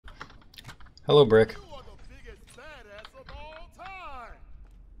Hello, Brick. You are the biggest badass of all time,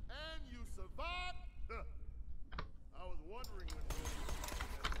 and you survived. I was wondering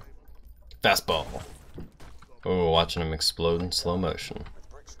when. Fastball. Oh, watching him explode in slow motion. With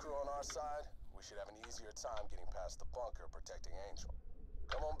Brick's crew on our side, we should have an easier time getting past the bunker protecting Angel.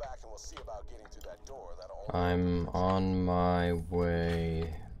 Come on back and we'll see about getting through that door. I'm on my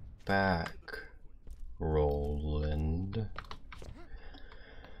way back, Roland.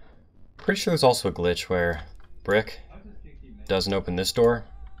 Pretty sure there's also a glitch where Brick doesn't open this door.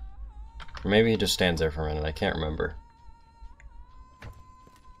 Or maybe he just stands there for a minute, I can't remember.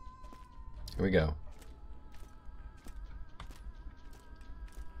 Here we go.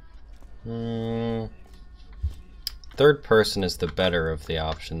 Third person is the better of the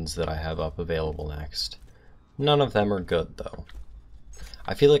options that I have up available next. None of them are good, though.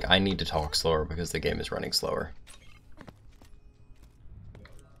 I feel like I need to talk slower because the game is running slower.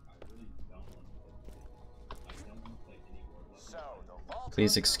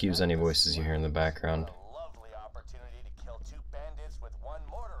 Please excuse any voices you hear in the background. Lovely opportunity to kill 2 bandits with 1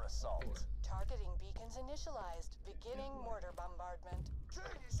 mortar assault. Targeting beacons initialized. Beginning mortar bombardment. Jay,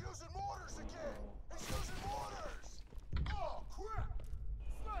 he's using mortars again. He's using mortars. Oh crap!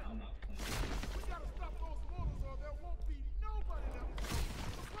 Snake! We gotta stop those mortars, or there won't be nobody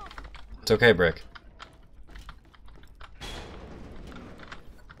left. It's okay, Brick.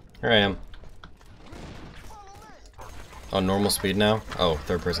 Here I am. Oh, normal speed now? Oh,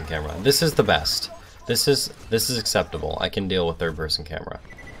 third person camera. This is the best. This is acceptable. I can deal with third person camera.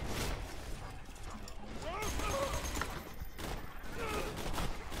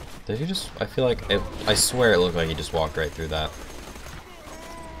 Did he just, I feel like I swear it looked like he just walked right through that.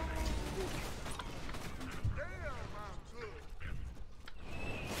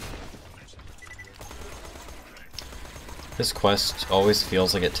 This quest always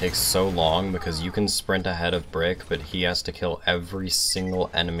feels like it takes so long because you can sprint ahead of Brick, but he has to kill every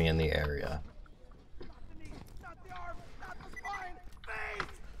single enemy in the area. Not the arm, not the spine, face!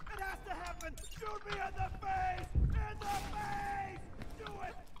 It has to happen! Shoot me in the face! In the face! Do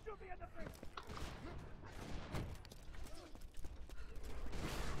it! Shoot me in the face!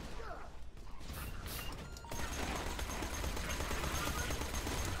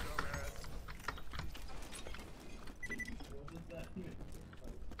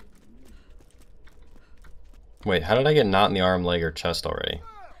 Wait, how did I get not in the arm, leg, or chest already?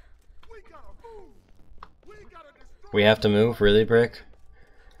 We gotta move! We gotta destroy We have to move? Really, Brick?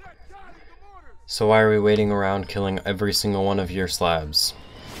 that guy in the mortars! So why are we waiting around killing every single one of your slabs?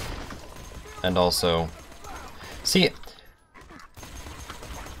 And also... See,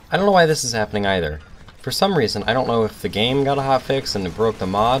 I don't know why this is happening either. For some reason, I don't know if the game got a hotfix and it broke the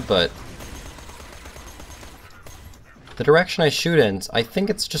mod, but... the direction I shoot in, I think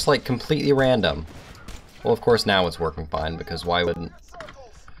it's just like completely random. Well, of course now it's working fine, because why would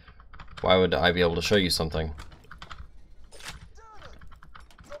I be able to show you something?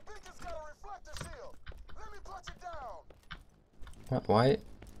 What,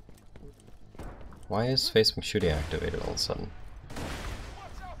 why is face McShooty activated all of a sudden?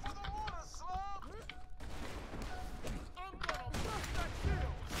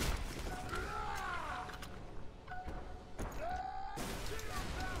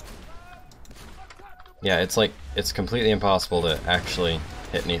 Yeah, it's like, it's completely impossible to actually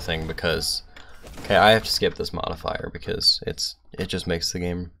hit anything because... Okay, I have to skip this modifier because it just makes the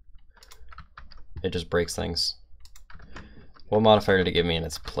game... It just breaks things. What modifier did it give me in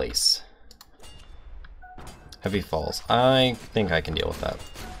its place? Heavy falls. I think I can deal with that.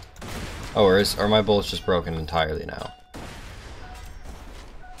 Oh, are my bullets just broken entirely now?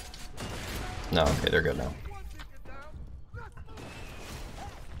 No, okay, they're good now.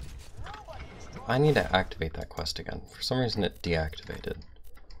 I need to activate that quest again. For some reason it deactivated.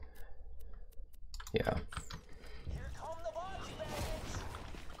 Yeah.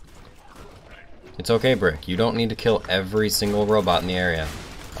 It's okay, Brick. You don't need to kill every single robot in the area.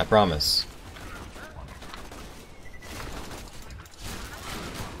 I promise.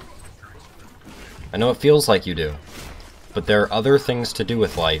 I know it feels like you do, but there are other things to do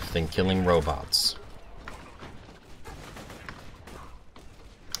with life than killing robots.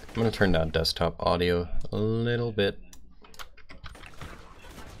 I'm gonna turn down desktop audio a little bit.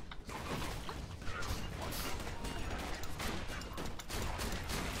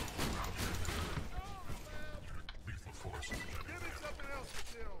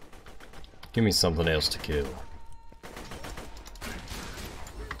 Give me something else to kill.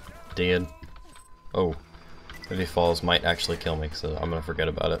 Dead. Oh, if he falls, might actually kill me, so I'm gonna forget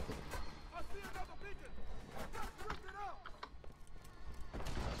about it.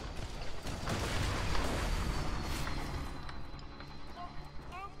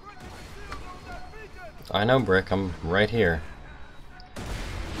 I know, Brick, I'm right here.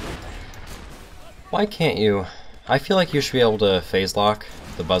 Why can't you? I feel like you should be able to phase lock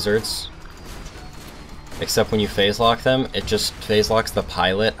the buzzards. Except when you phase lock them, it just phase locks the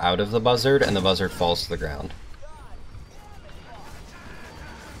pilot out of the buzzard and the buzzard falls to the ground.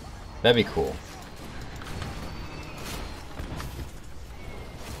 That'd be cool.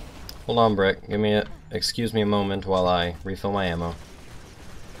 Hold on, Brick. Excuse me a moment while I refill my ammo.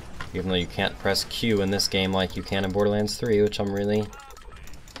 Even though you can't press Q in this game like you can in Borderlands 3, which I'm really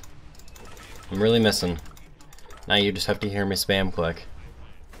missing. Now you just have to hear me spam click.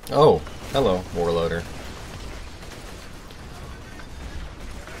 Oh, hello, Warloader.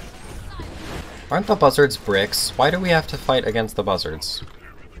 Aren't the buzzards bricks? Why do we have to fight against the buzzards?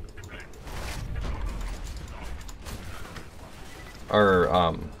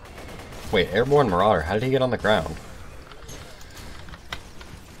 Or, wait, Airborne Marauder, how did he get on the ground?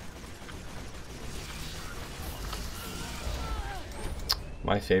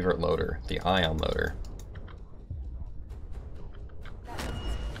 My favorite loader, the Ion loader.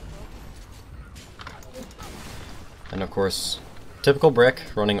 And of course, typical Brick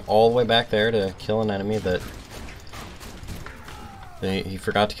running all the way back there to kill an enemy that he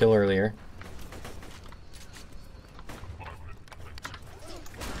forgot to kill earlier.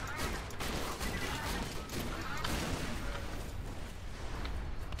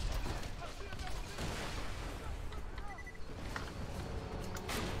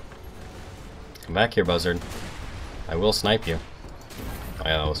 Come back here, buzzard. I will snipe you. Oh,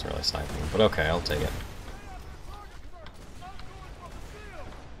 yeah, that wasn't really sniping, but okay, I'll take it.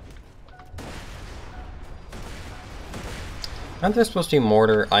 Aren't there supposed to be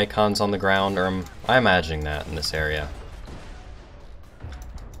mortar icons on the ground, or am I imagining that in this area?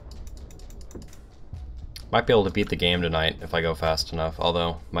 Might be able to beat the game tonight if I go fast enough,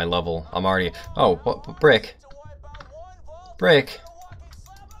 although my level, I'm already... Oh, what? Brick! Brick!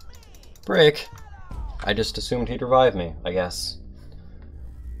 Brick! I just assumed he'd revive me, I guess.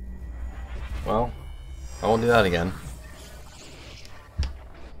 Well, I won't do that again.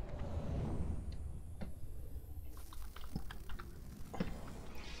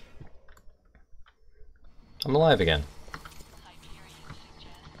 I'm alive again.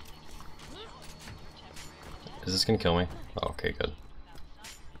 Is this gonna kill me? Oh, okay, good.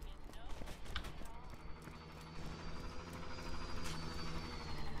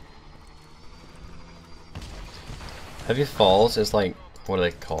 Heavy Falls is like, what do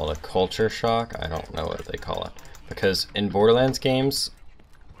they call it? A culture shock? I don't know what they call it. Because in Borderlands games,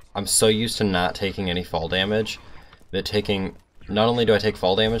 I'm so used to not taking any fall damage that taking... Not only do I take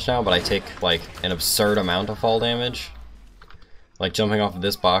fall damage now, but I take like an absurd amount of fall damage. Like jumping off of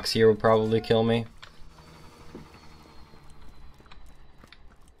this box here would probably kill me.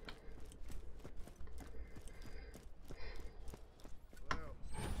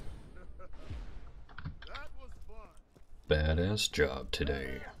 Badass job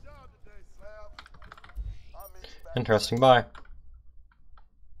today. Interesting, bye.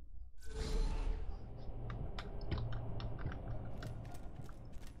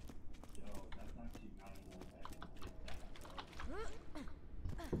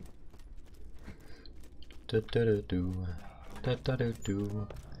 Da da da do, da da do do,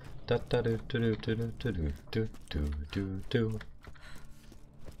 da da do do do do do do do do do.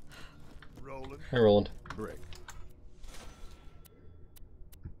 Hey, Roland. Brick.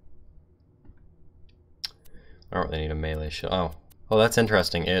 I don't really need a melee shot. Oh. Oh, that's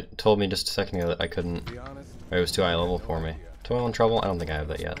interesting. It told me just a second ago that I couldn't... Or it was too high level for me. Toil and Trouble? I don't think I have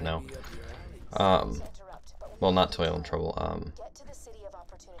that yet, no. Well, not Toil and Trouble,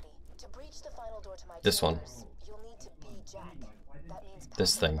 this one.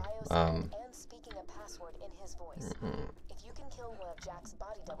 This thing.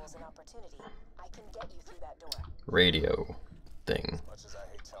 Radio thing.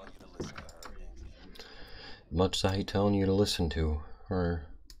 Much as I hate telling you to listen to her.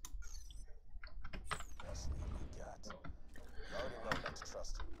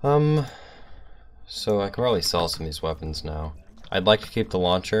 So I can probably sell some of these weapons now. I'd like to keep the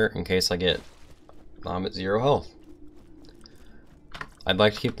launcher in case I get... I'm at 0 health. I'd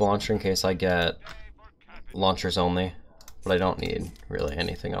like to keep the launcher in case I get launchers only, but I don't need really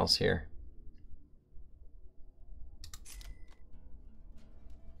anything else here.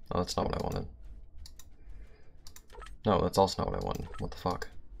 Oh, that's not what I wanted. No, that's also not what I wanted. What the fuck?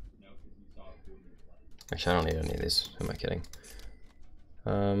 Actually, I don't need any of these. Who am I kidding?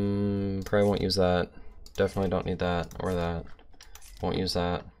 Probably won't use that. Definitely don't need that or that. Won't use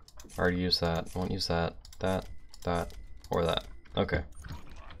that. Already used that. Won't use that. That, or that. Okay.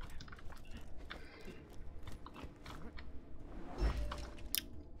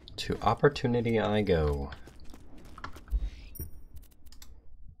 To opportunity I go.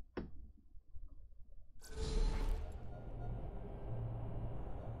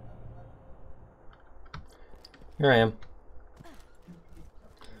 Here I am.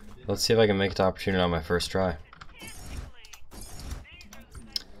 Let's see if I can make it to opportunity on my first try.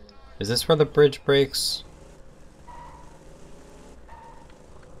 Is this where the bridge breaks?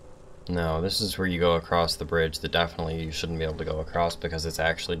 No, this is where you go across the bridge that definitely you shouldn't be able to go across because it's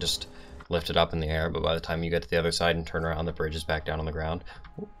actually just lifted up in the air, but by the time you get to the other side and turn around, the bridge is back down on the ground.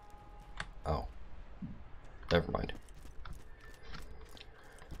 Oh. Never mind.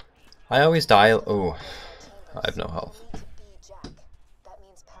 I always die. Oh, I have no health.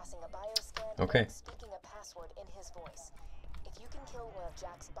 Okay. Speaking a password in his voice. If you can kill one of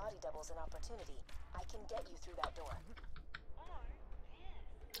Jack's body doubles in opportunity, I can get you through that door.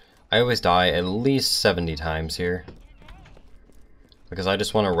 I always die at least 70 times here. Because I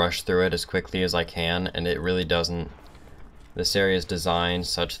just want to rush through it as quickly as I can, and it really doesn't. This area is designed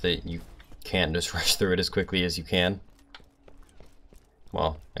such that you can't just rush through it as quickly as you can.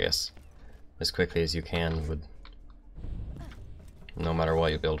 Well, I guess as quickly as you can would... No matter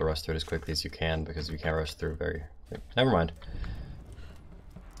what, you'll be able to rush through it as quickly as you can, because you can't rush through very... Never mind.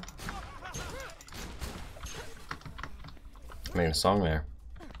 I'm making a song there.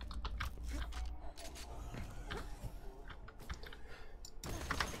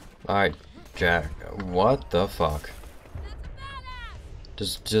 Alright, Jack. What the fuck? Do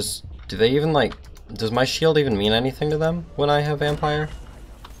they even, like... Does my shield even mean anything to them when I have Vampire?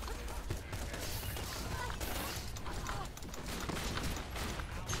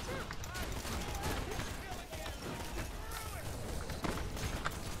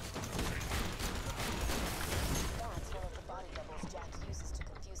 That's one of the body doubles Jack uses to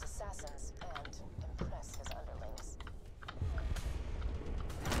confuse assassins and impress his underlings.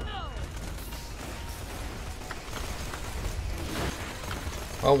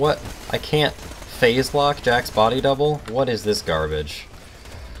 Oh, what? I can't phase lock Jack's body double? What is this garbage?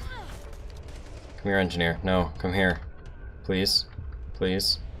 Come here, engineer. No, come here. Please.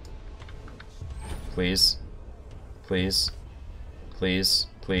 Please. Please. Please. Please.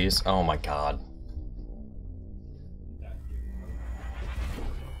 Please. Oh my god.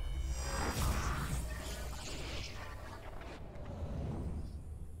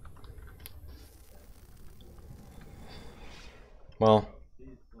 Well...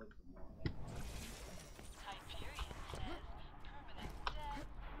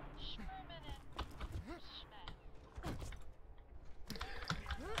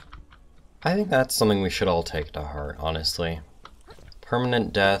 I think that's something we should all take to heart, honestly.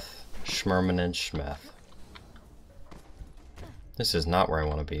 Permanent death, schmermanent schmeth. This is not where I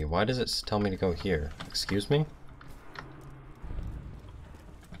want to be. Why does it tell me to go here? Excuse me?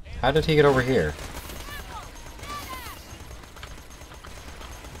 How did he get over here?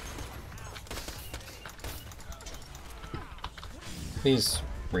 Please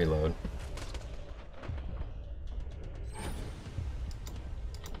reload.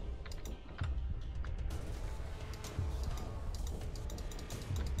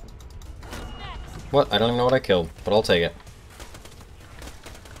 What? I don't even know what I killed, but I'll take it.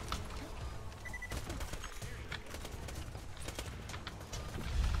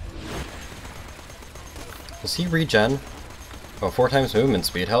 Does he regen? Oh, 4 times movement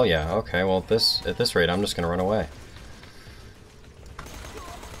speed. Hell yeah. Okay, well at this rate, I'm just gonna run away.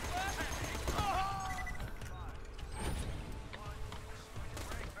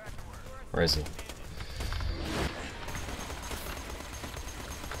 Where is he?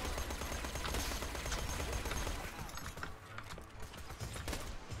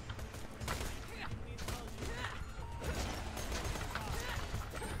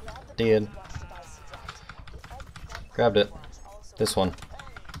 Did. Grabbed it. This one.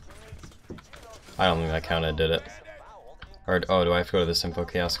 I don't think that counted, did it? Or, oh, do I have to go to this info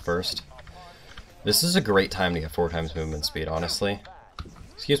kiosk first? This is a great time to get 4 times movement speed, honestly.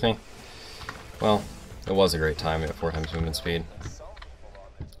 Excuse me. Well, it was a great time to get 4 times movement speed.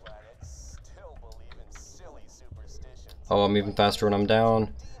 Oh, I'm even faster when I'm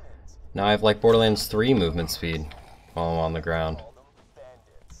down. Now I have like Borderlands 3 movement speed while I'm on the ground.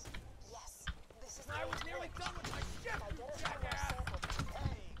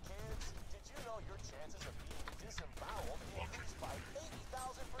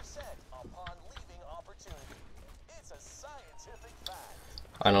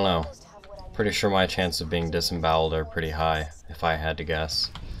 I don't know. Pretty sure my chances of being disemboweled are pretty high, if I had to guess.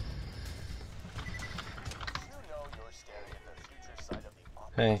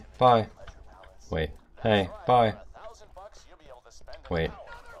 Hey, bye. Wait. Hey, bye. Wait.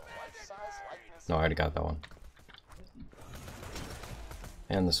 No, I already got that one.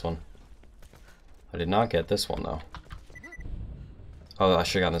 And this one. I did not get this one, though. Oh, I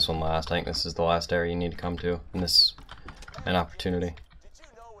should have gotten this one last. I think this is the last area you need to come to. And this is an opportunity. Did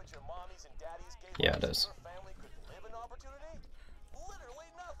you know what your mommies and daddies gave Yeah, it up is. so your family could live an opportunity?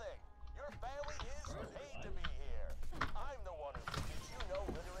 Literally nothing. Your family is paid to be here. I'm the one who did you know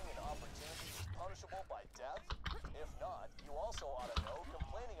littering an opportunity is punishable by death? If not, you also ought to know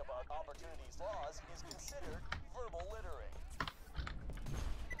complaining about opportunities laws is considered verbal littering.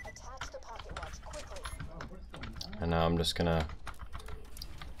 Attach the pocket watch quickly. And now I'm just gonna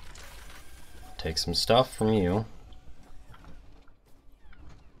take some stuff from you.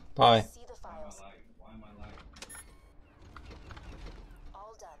 Bye. See the files.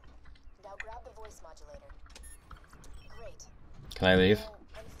 All done. Now grab the voice modulator. Great. Can I leave? Well,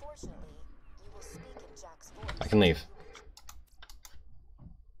 unfortunately, you will speak in Jack's voice. I can leave.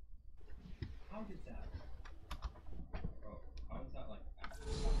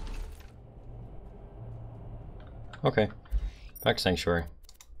 Okay. Back to Sanctuary.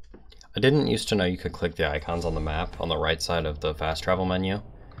 I didn't used to know you could click the icons on the map on the right side of the fast travel menu.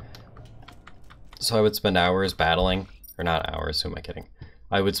 So I would spend hours battling, or not hours, who am I kidding?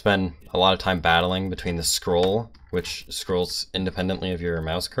 I would spend a lot of time battling between the scroll, which scrolls independently of your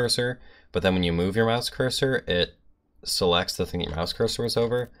mouse cursor, but then when you move your mouse cursor, it selects the thing your mouse cursor was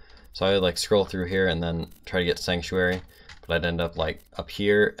over. So I would like scroll through here and then try to get to Sanctuary, but I'd end up like up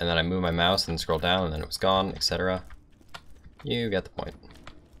here, and then I move my mouse and scroll down, and then it was gone, etc. You get the point.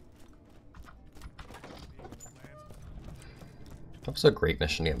 That was a great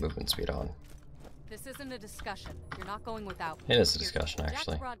mission to get movement speed on. This isn't a discussion. You're not going without me. It is a discussion,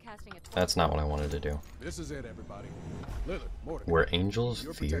 actually. That's not what I wanted to do. This is it, everybody. Lillard, Mordecai. Where angels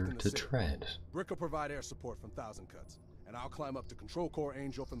You're fear protecting the to city. tread. Brick will provide air support from Thousand Cuts, and I'll climb up to Control Core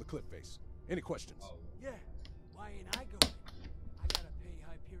Angel from the cliff face. Any questions? Yeah, why ain't I going? I gotta pay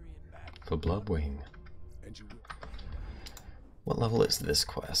Hyperion back. For Bloodwing. And you will. What level is this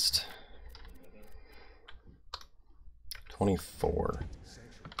quest? 24.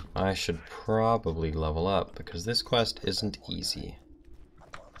 I should probably level up because this quest isn't easy. I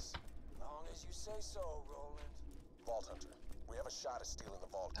promise. Long as you say so, Roland. Vault Hunter, we have a shot at stealing the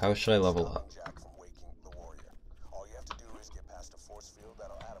vault. How should I level Stopping up? Jack from waking the warrior. All you have to do is get past a force field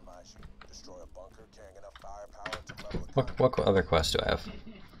that'll atomize you. Destroy a bunker carrying enough firepower to level the What other quest do I have?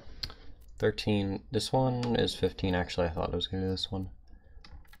 13. This one is 15. Actually, I thought I was going to do this one.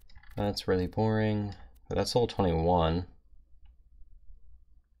 That's really boring. But that's level 21.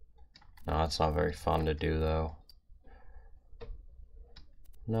 No, it's not very fun to do, though.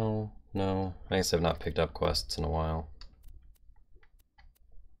 No. I guess I've not picked up quests in a while.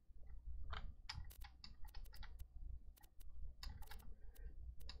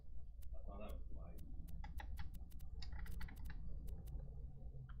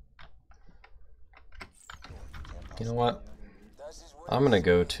 You know what? I'm gonna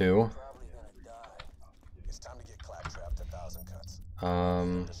go to It's time to get claptrapped at Thousand Cuts.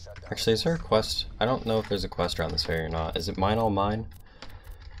 actually, is there a quest? I don't know if there's a quest around this area or not. Is it Mine All Mine?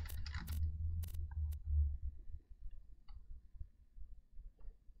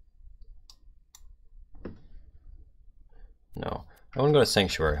 No. I want to go to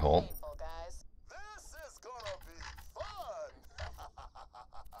Sanctuary Hole. Painful, guys. This is gonna be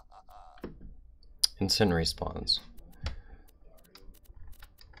fun! Instant respawns.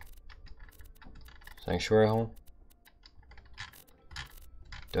 Sanctuary Hole?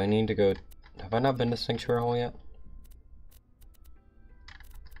 Do I need to go... Have I not been to Sanctuary Hole yet?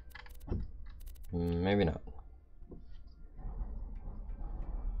 Maybe not.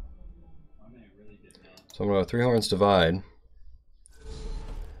 So I'm going to go Three Horns Divide.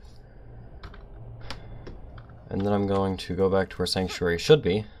 And then I'm going to go back to where Sanctuary should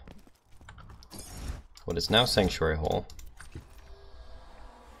be. What is now Sanctuary Hole.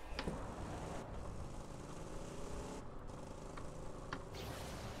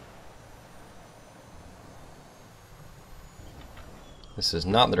 This is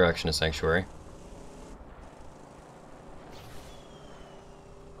not the direction of Sanctuary.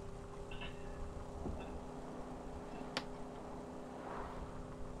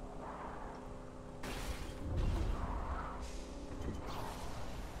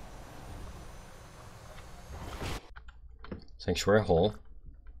 Sanctuary Hole.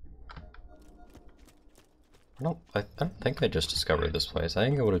 I don't think I just discovered this place. I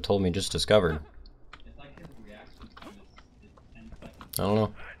think it would have told me just discovered. I don't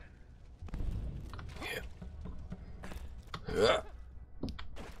know.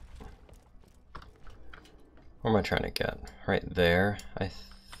 Where am I trying to get? Right there, I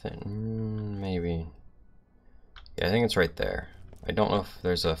maybe. Yeah, I think it's right there. I don't know if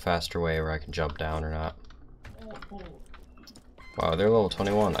there's a faster way where I can jump down or not. Wow, they're level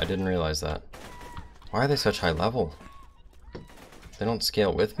 21. I didn't realize that. Why are they such high level? They don't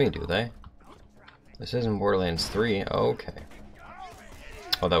scale with me, do they? This isn't Borderlands 3. Oh, okay.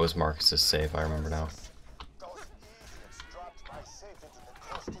 Oh, that was Marcus's save. I remember now. Those idiots dropped my safe into the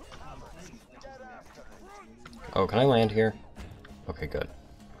coastal caverns. Get after it. Oh, can I land here? Okay, good.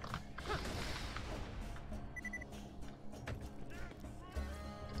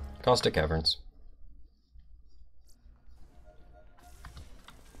 Caustic Caverns.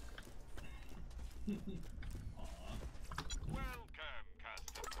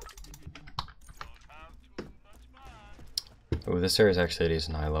 Oh, this area is actually a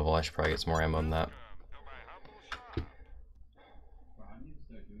decent high level. I should probably get some more ammo than that.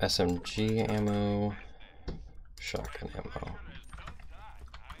 SMG ammo. Shotgun ammo.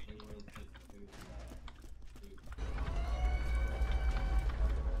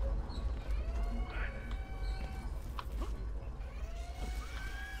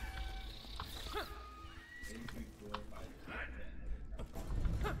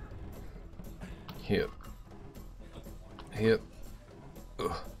 Yep. Yep.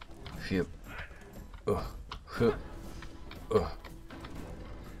 Yep. Yep.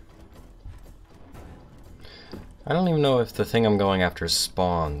 I don't even know if the thing I'm going after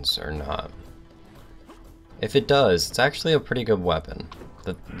spawns or not. If it does, it's actually a pretty good weapon.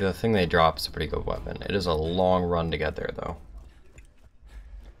 The thing they drop is a pretty good weapon. It is a long run to get there, though.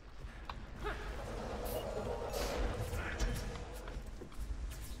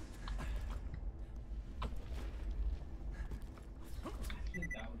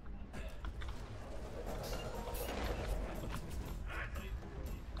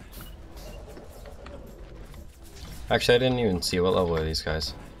 Actually, I didn't even see what level are these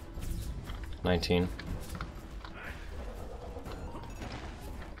guys. 19.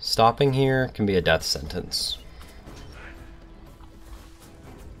 Stopping here can be a death sentence.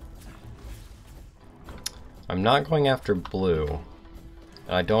 I'm not going after blue.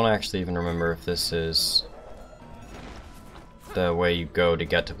 And I don't actually even remember if this is the way you go to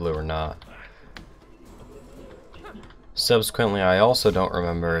get to blue or not. Subsequently, I also don't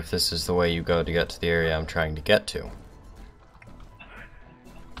remember if this is the way you go to get to the area I'm trying to get to.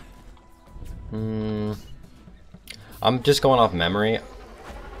 I'm just going off memory.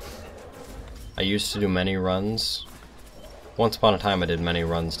 I used to do many runs. Once upon a time I did many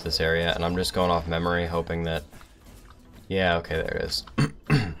runs to this area, and I'm just going off memory hoping that... Yeah, okay, there it is.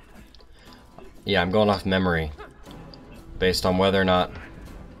 Yeah, I'm going off memory. Based on whether or not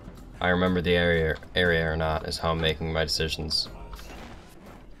I remember the area or not is how I'm making my decisions.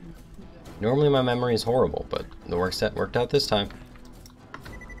 Normally my memory is horrible, but it worked out this time.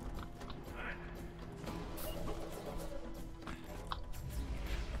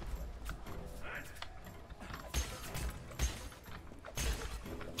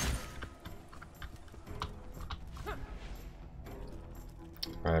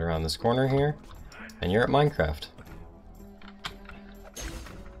 Right around this corner here, and you're at Minecraft.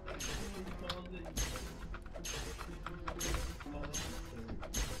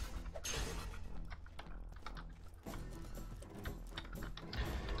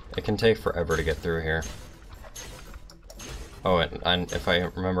 It can take forever to get through here. Oh, and if I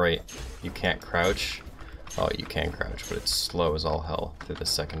remember right, you can't crouch. Oh, you can crouch, but it's slow as all hell through the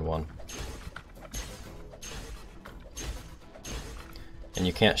second one. And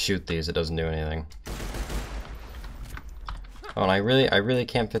you can't shoot these, it doesn't do anything. Oh, and I really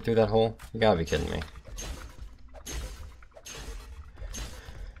can't fit through that hole? You gotta be kidding me.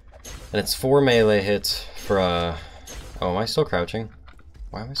 And it's 4 melee hits for oh, am I still crouching?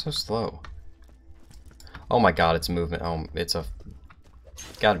 Why am I so slow? Oh my god, it's movement. Oh, it's a...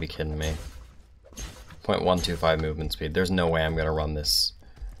 Gotta be kidding me. 0.125 movement speed. There's no way I'm gonna run this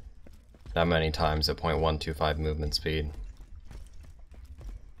that many times at 0.125 movement speed.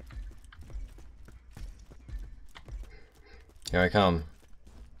 Here I come.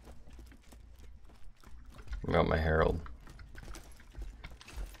 I got my herald.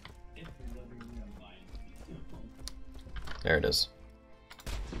 There it is.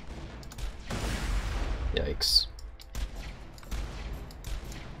 Yikes.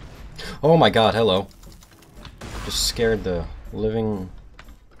 Oh my god, hello. Just scared the living...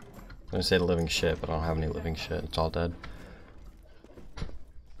 I'm gonna say the living shit, but I don't have any living shit. It's all dead.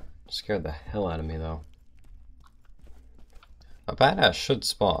 Scared the hell out of me, though. A badass should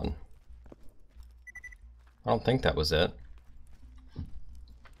spawn. I don't think that was it.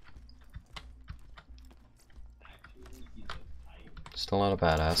 Still not a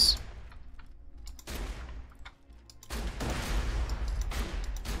badass.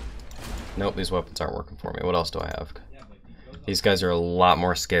 Nope, these weapons aren't working for me. What else do I have? These guys are a lot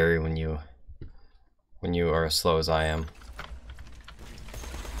more scary when you are as slow as I am.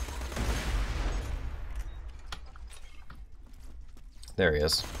 There he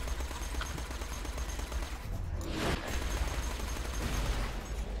is.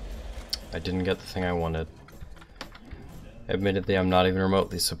 I didn't get the thing I wanted. Admittedly, I'm not even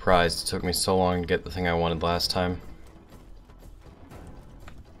remotely surprised. It took me so long to get the thing I wanted last time.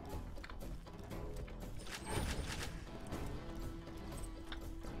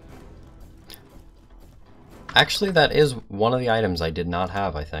 Actually, that is one of the items I did not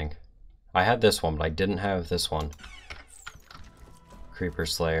have, I think. I had this one, but I didn't have this one. Creeper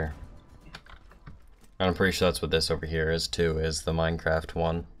Slayer. And I'm pretty sure that's what this over here is too, is the Minecraft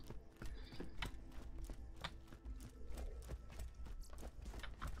one.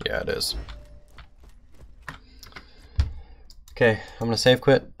 Yeah, it is. Okay, I'm gonna save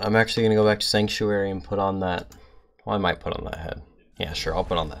quit. I'm actually gonna go back to Sanctuary and put on that. Well, I might put on that head. Yeah, sure, I'll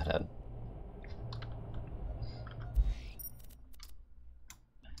put on that head.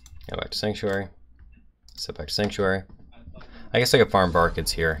 Go back to Sanctuary. Sit back to Sanctuary. I guess I could farm Barkids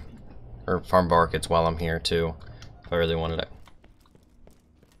here. Or farm Barkids while I'm here too. If I really wanted it.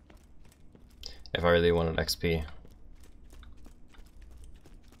 If I really wanted XP.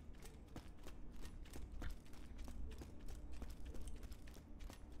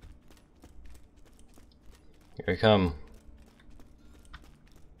 Here we come.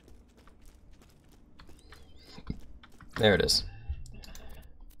 There it is.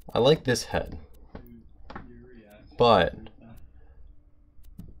 I like this head, but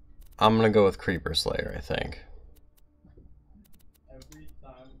I'm gonna go with Creeper Slayer, I think.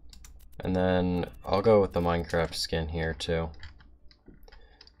 And then I'll go with the Minecraft skin here too.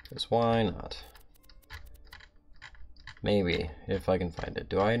 Because why not? Maybe, if I can find it.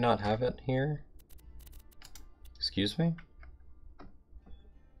 Do I not have it here? Excuse me?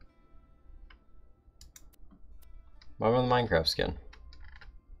 Why am I on the Minecraft skin?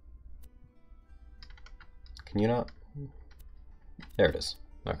 Can you not? There it is.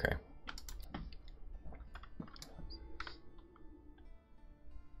 Okay.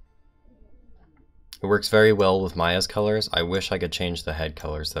 It works very well with Maya's colors. I wish I could change the head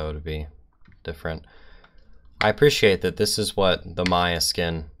colors though to be different. I appreciate that this is what the Maya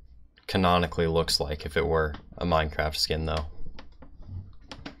skin canonically looks like if it were a Minecraft skin though.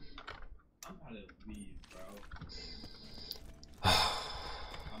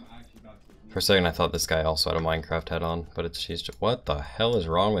 For a second I thought this guy also had a Minecraft head on, but she's just, what the hell is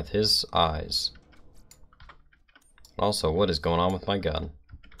wrong with his eyes? Also, what is going on with my gun?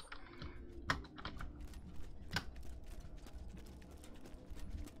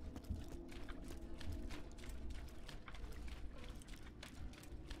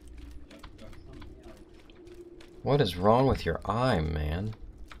 What is wrong with your eye, man?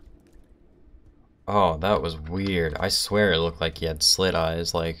 Oh, that was weird. I swear it looked like he had slit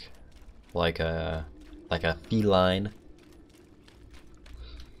eyes, like a feline.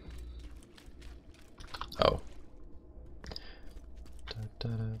 Oh.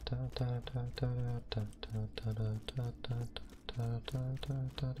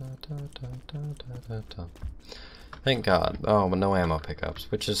 Thank God. Oh, but no ammo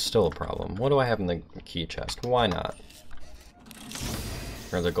pickups, which is still a problem. What do I have in the key chest? Why not?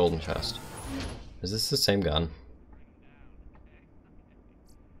 Or the golden chest. Is this the same gun?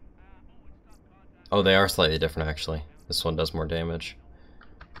 Oh, they are slightly different, actually. This one does more damage.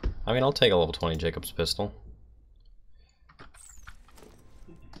 I mean, I'll take a level 20 Jacob's pistol.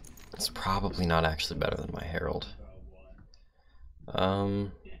 It's probably not actually better than my Herald.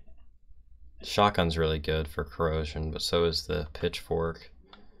 Shotgun's really good for corrosion, but so is the pitchfork.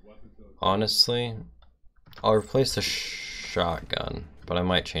 Honestly, I'll replace the shotgun, but I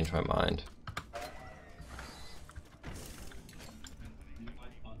might change my mind.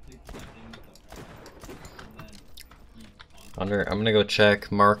 I'm gonna go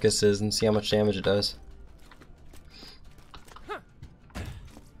check Marcus's and see how much damage it does.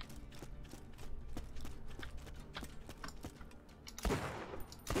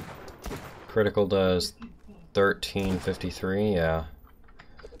 Critical does 1353, yeah.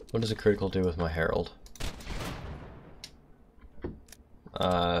 What does a critical do with my Herald?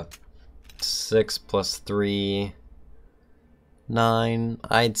 6 plus 3, 9,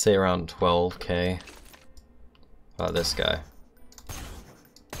 I'd say around 12k. This guy.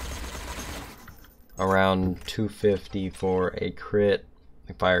 Around 250 for a crit.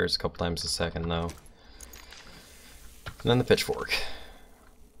 It fires a couple times a second though. And then the pitchfork.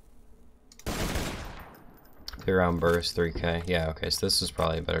 3-round burst, 3k. Yeah, okay, so this is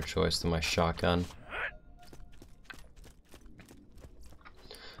probably a better choice than my shotgun.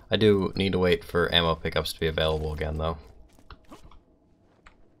 I do need to wait for ammo pickups to be available again, though.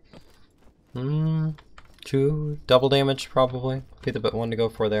 2 double damage, probably. Be the one to go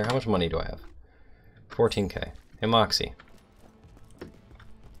for there. How much money do I have? 14k. Hey, Moxie.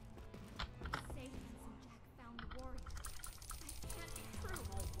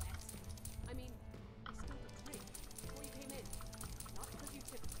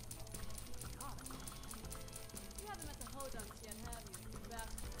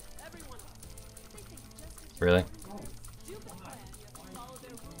 Really?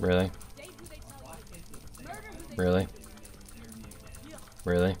 Really? Really?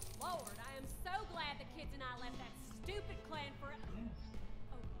 Really? Lord, I am so glad the kids and I left that stupid clan for.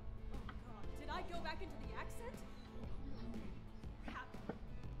 Oh God, did I go back into the accent? Crap.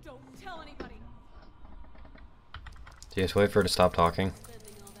 Don't tell anybody. Do you have to wait for her to stop talking?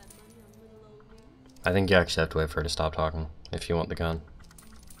 Spending all that money on little old me. I think you actually have to wait for her to stop talking if you want the gun.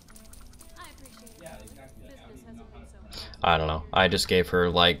 I appreciate it. Business hasn't been so. I don't know. I just gave her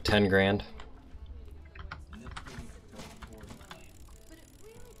like 10 grand.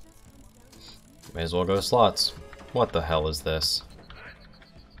 May as well go to slots. What the hell is this?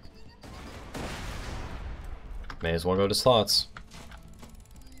 May as well go to slots.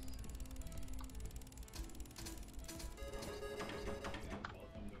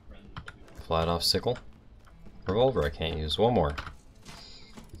 Flat off sickle. Revolver I can't use. One more.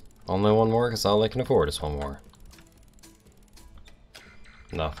 Only one more because all I can afford is one more.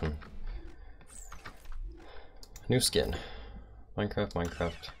 Nothing. New skin.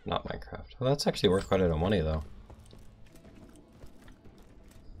 Minecraft, not Minecraft. Well, that's actually worth quite a bit of money, though.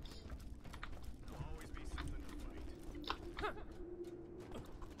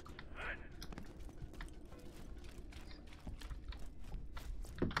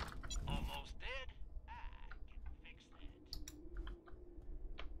 Almost dead? I can fix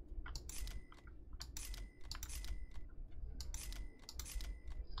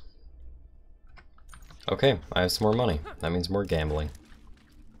that. Okay, I have some more money. That means more gambling.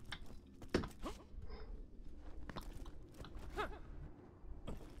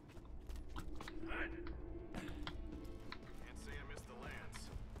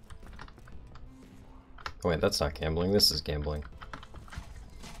 Oh wait, that's not gambling, this is gambling.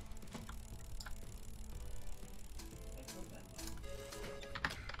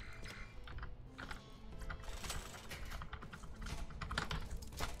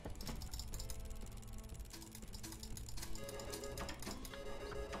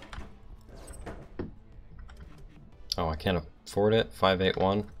 Oh, I can't afford it.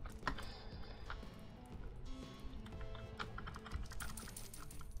 581.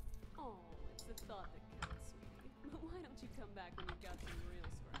 Oh, it's the thought that counts, sweetie. But why don't you come back when you've got some real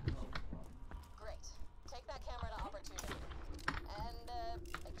scratch? Great. Take that camera to opportunity. And,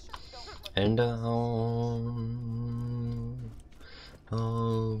 make sure you don't look And I'll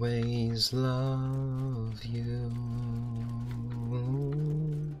always love you.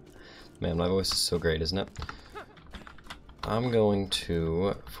 Man, my voice is so great, isn't it? I'm going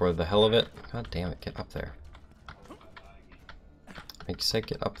to, for the hell of it, god damn it, get up there. Make you say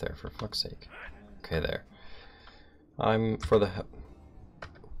get up there, for fuck's sake. Okay, there. I'm for the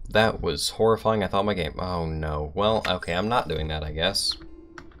that was horrifying. I thought my game, oh no. Well, okay, I'm not doing that, I guess.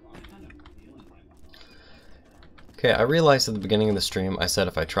 Okay, I realized at the beginning of the stream, I said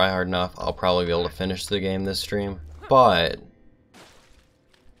if I try hard enough, I'll probably be able to finish the game this stream. But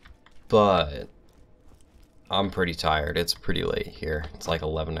I'm pretty tired. It's pretty late here. It's like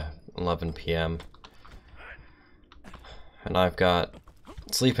 11 p.m. And I've got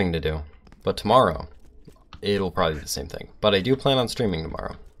sleeping to do. But tomorrow, it'll probably be the same thing. But I do plan on streaming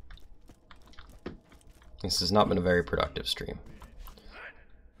tomorrow. This has not been a very productive stream.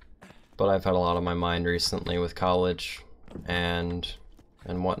 But I've had a lot on my mind recently with college and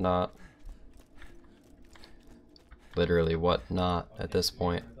whatnot. Literally whatnot at this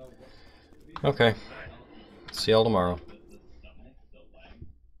point. Okay. See y'all tomorrow.